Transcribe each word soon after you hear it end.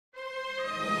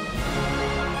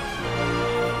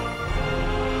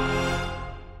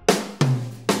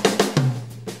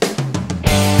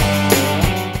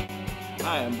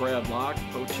Brad Locke,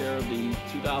 co-chair of the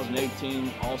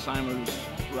 2018 Alzheimer's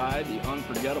Ride, the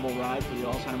Unforgettable Ride for the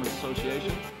Alzheimer's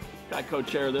Association. I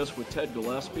co-chair this with Ted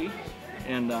Gillespie,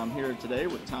 and I'm here today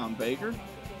with Tom Baker.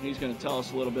 He's going to tell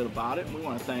us a little bit about it. We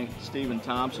want to thank Stephen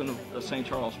Thompson of the St.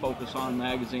 Charles Focus On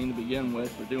magazine to begin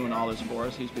with for doing all this for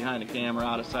us. He's behind the camera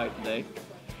out of sight today,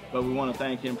 but we want to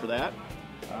thank him for that.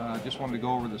 Just wanted to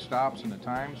go over the stops and the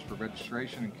times for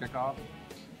registration and kickoff.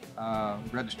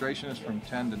 Registration is from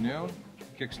 10 to noon.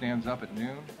 Kickstand's up at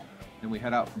noon. Then we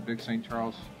head out from Big St.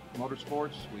 Charles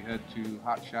Motorsports. We head to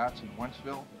Hot Shots in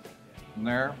Wentzville. From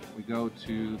there, we go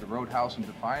to the Roadhouse in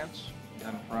Defiance.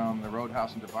 Then from the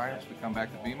Roadhouse in Defiance, we come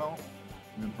back to BMO.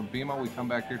 And then from BMO, we come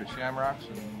back here to Shamrocks,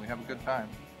 and we have a good time.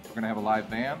 We're going to have a live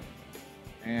band.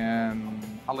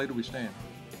 And how late are we staying?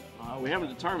 We haven't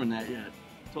determined that yet.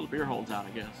 Until the beer holds out, I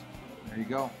guess. There you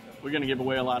go. We're going to give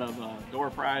away a lot of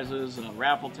door prizes,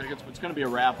 raffle tickets, but it's going to be a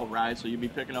raffle ride, so you'll be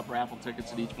picking up raffle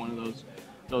tickets at each one of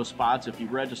those spots. If you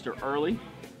register early,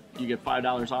 you get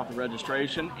 $5 off the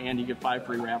registration, and you get 5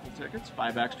 free raffle tickets,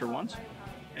 5 extra ones.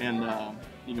 And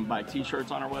you can buy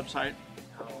t-shirts on our website,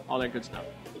 all that good stuff.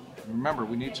 Remember,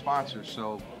 we need sponsors,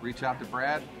 so reach out to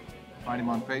Brad, find him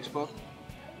on Facebook,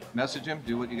 message him,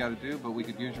 do what you got to do, but we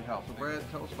could use your help. So Brad,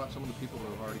 tell us about some of the people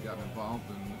who have already gotten involved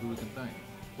and who we can thank.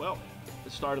 Well,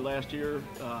 it started last year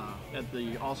at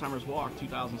the Alzheimer's Walk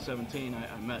 2017.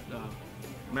 I met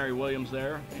Mary Williams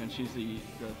there, and she's the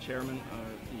chairman,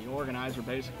 the organizer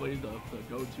basically, the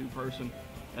go-to person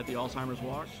at the Alzheimer's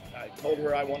Walk. I told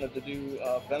her I wanted to do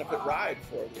a benefit ride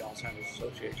for the Alzheimer's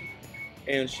Association,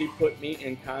 and she put me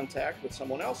in contact with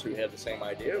someone else who had the same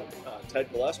idea,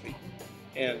 Ted Gillespie.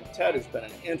 And Ted has been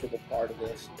an integral part of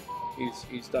this.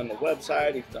 He's done the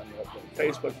website, he's done the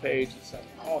Facebook page, he's done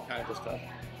all kinds of stuff.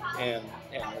 And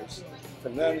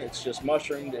from then it's just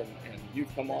mushroomed, and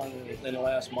you've come on in the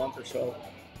last month or so.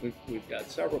 We've got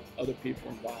several other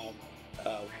people involved.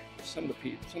 Some of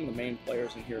the main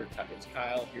players in here, it's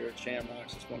Kyle here at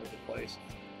Shamrocks, this wonderful place.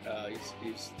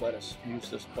 He's let us use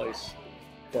this place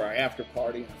for our after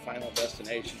party, our final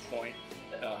destination point.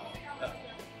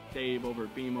 Dave over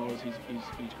at BMO's,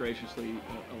 he's graciously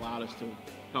allowed us to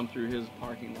come through his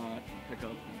parking lot and pick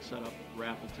up and set up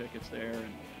raffle tickets there,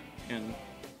 and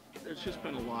there's just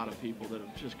been a lot of people that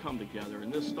have just come together,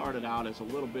 and this started out as a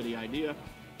little bitty idea,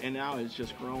 and now it's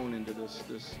just grown into this.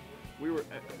 We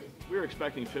were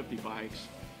expecting 50 bikes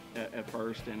at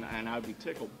first, and I'd be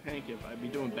tickled pink if I'd be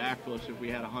doing backflips if we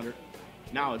had 100.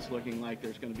 Now it's looking like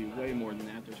there's going to be way more than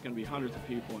that. There's going to be hundreds of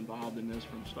people involved in this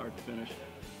from start to finish,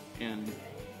 and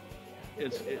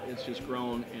it's just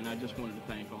grown, and I just wanted to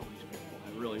thank all these people.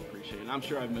 I really appreciate it. I'm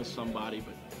sure I've missed somebody,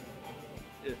 but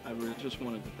I really just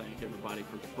wanted to thank everybody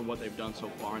for what they've done so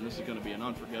far, and this is going to be an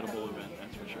unforgettable event,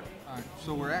 that's for sure. All right,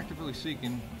 so we're actively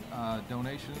seeking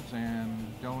donations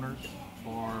and donors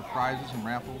for prizes and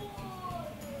raffle.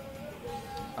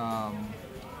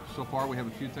 So far we have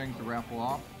a few things to raffle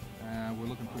off. We're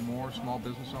looking for more small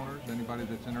business owners, anybody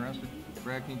that's interested.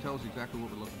 Brad, can you tell us exactly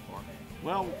what we're looking for?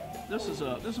 Well, this is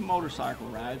a motorcycle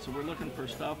ride, so we're looking for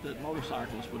stuff that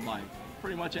motorcyclists would like,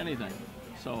 pretty much anything.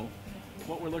 So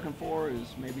what we're looking for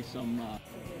is maybe some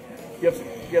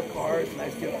gift cards,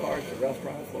 nice gift cards to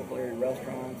restaurants, local area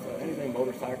restaurants, anything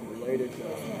motorcycle related,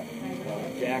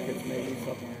 jackets maybe,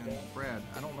 something like that. Brad,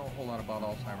 I don't know a whole lot about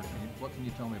Alzheimer's. What can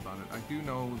you tell me about it? I do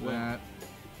know that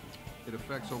it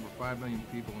affects over 5 million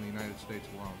people in the United States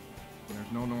alone, and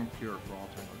there's no known cure for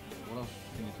Alzheimer's. What else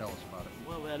can you tell us about it?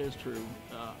 Well, that is true.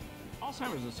 The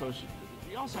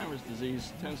Alzheimer's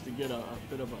disease tends to get a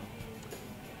bit of a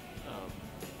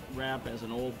rap as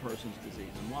an old person's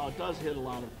disease, and while it does hit a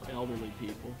lot of elderly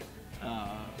people,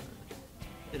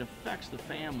 it affects the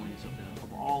families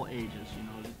of all ages. You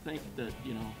know, to think that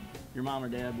your mom or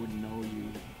dad wouldn't know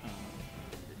you,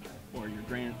 or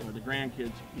the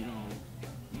grandkids.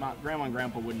 Grandma and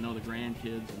grandpa wouldn't know the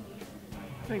grandkids, and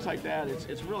things like that.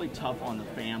 It's really tough on the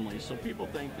families. So people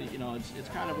think that it's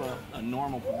kind of a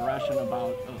normal progression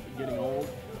about getting old.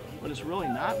 But it's really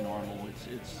not normal.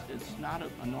 It's not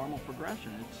a normal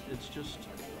progression.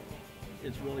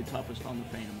 It's really toughest on the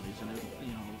families, and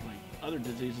like other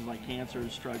diseases like cancer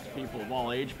strikes people of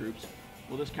all age groups.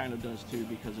 Well, this kind of does too,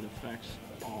 because it affects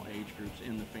all age groups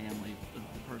in the family.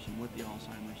 The person with the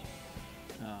Alzheimer's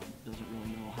doesn't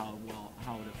really know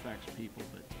how it affects people,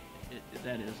 but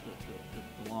that is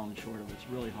the long and short of it. It's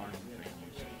really hard on the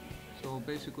families. So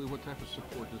basically, what type of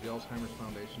support does the Alzheimer's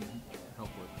Foundation help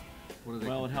with?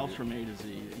 Well, it helps from A to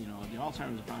Z. The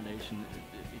Alzheimer's Foundation,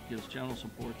 it gives general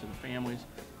support to the families,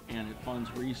 and it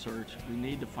funds research. We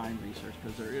need to find research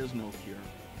because there is no cure.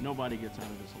 Nobody gets out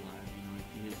of this alive.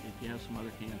 If you have some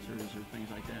other cancers or things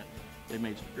like that, They've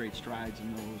made great strides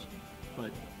in those,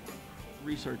 but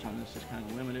research on this is kind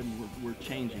of limited, and we're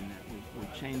changing that.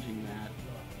 We're changing that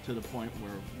to the point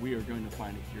where we are going to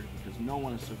find a cure, because no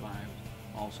one has survived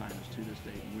Alzheimer's to this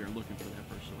date, and we are looking for that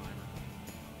first survivor.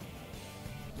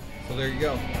 So there you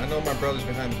go. I know my brother's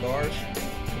behind the bars.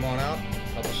 Come on out,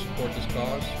 help us support this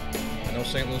cause. I know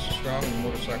St. Louis is strong in the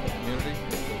motorcycle community,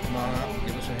 so come on out and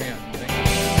give us a hand.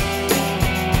 Thank you.